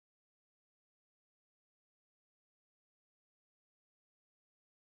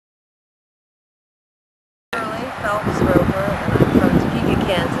Phelps-Roper, and I'm from Topeka,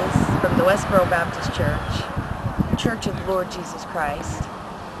 Kansas, from the Westboro Baptist Church, Church of the Lord Jesus Christ.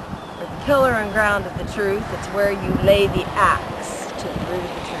 We're the pillar and ground of the truth. It's where you lay the axe to the root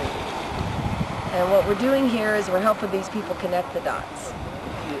of the truth. And what we're doing here is we're helping these people connect the dots.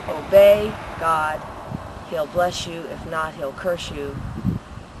 If you obey God, He'll bless you. If not, He'll curse you.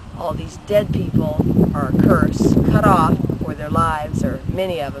 All these dead people are a curse, cut off before their lives, or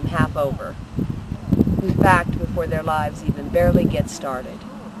many of them half over. In fact, before their lives even barely get started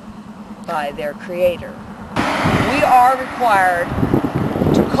by their Creator. We are required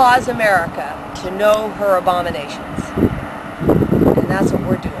to cause America to know her abominations. And that's what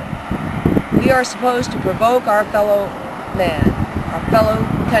we're doing. We are supposed to provoke our fellow man, our fellow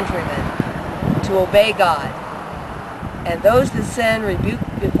countrymen, to obey God. And those that sin rebuke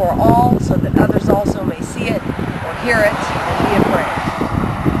before all, so that others also may see it or hear it and be afraid.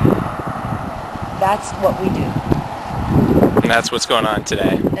 That's what we do. And that's what's going on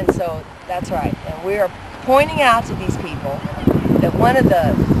today. And so, that's right. And we are pointing out to these people that one of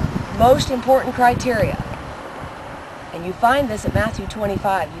the most important criteria, and you find this at Matthew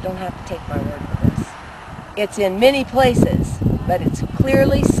 25, you don't have to take my word for this. It's in many places, but it's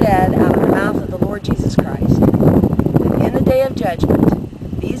clearly said out of the mouth of the Lord Jesus Christ that in the day of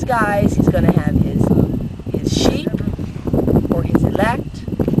judgment, these guys, He's going to have his sheep, or His elect,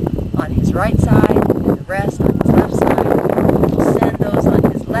 on His right side, and the rest on His left side. He will send those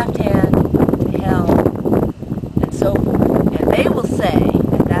on His left hand to hell, and so forth. And they will say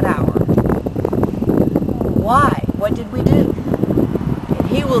at that hour, why? What did we do? And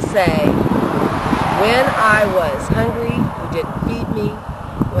He will say, when I was hungry, you didn't feed me.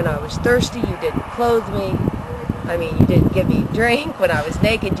 When I was thirsty, you didn't clothe me. You didn't give me drink. When I was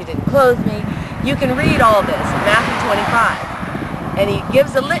naked, you didn't clothe me. You can read all this in Matthew 25. And He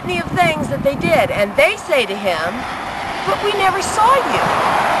gives a litany of things that they did. And they say to Him, but we never saw you.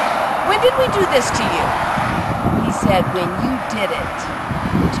 When did we do this to you? He said, when you did it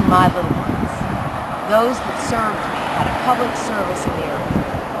to my little ones, those that served me, had a public service in the earth.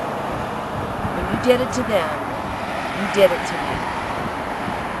 When you did it to them, you did it to me.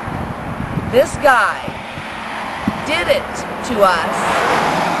 This guy did it to us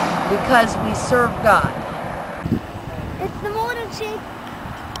because we serve God. It's the motor chick.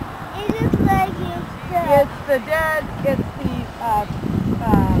 It looks like It's the dead, it's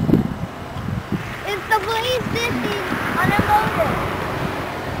the police sitting on a motor.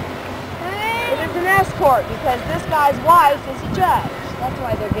 It is an escort because this guy's wife is a judge. That's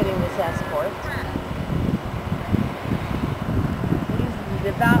why they're getting this escort. These are the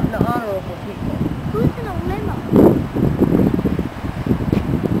devout and honorable people. Who's in a limo?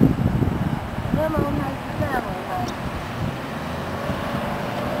 Limo